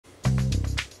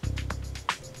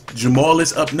Jamal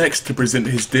is up next to present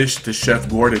his dish to Chef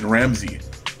Gordon Ramsay.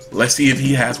 Let's see if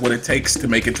he has what it takes to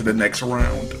make it to the next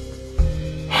round.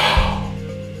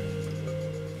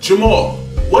 Jamal,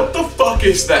 what the fuck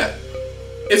is that?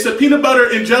 It's a peanut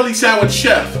butter and jelly sandwich,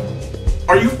 Chef.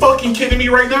 Are you fucking kidding me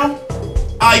right now?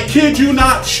 I kid you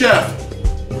not, Chef.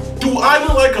 Do I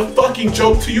look like a fucking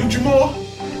joke to you, Jamal?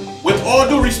 With all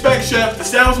due respect, Chef, the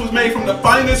sandwich was made from the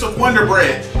finest of Wonder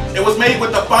Bread. It was made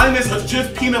with the finest of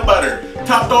Jif peanut butter,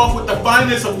 topped off with the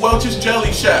finest of Welch's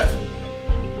jelly, Chef.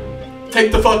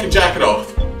 Take the fucking jacket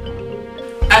off.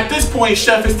 At this point,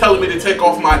 Chef is telling me to take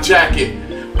off my jacket.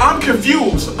 I'm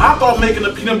confused. I thought making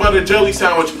a peanut butter jelly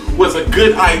sandwich was a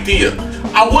good idea.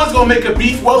 I was gonna make a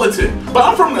beef Wellington, but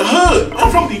I'm from the hood.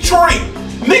 I'm from Detroit.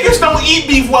 Niggas don't eat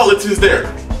beef Wellingtons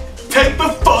there. Take the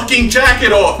fucking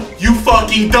jacket off, you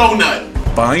fucking donut.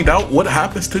 Find out what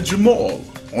happens to Jamal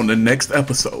on the next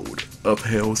episode of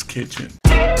Hell's Kitchen.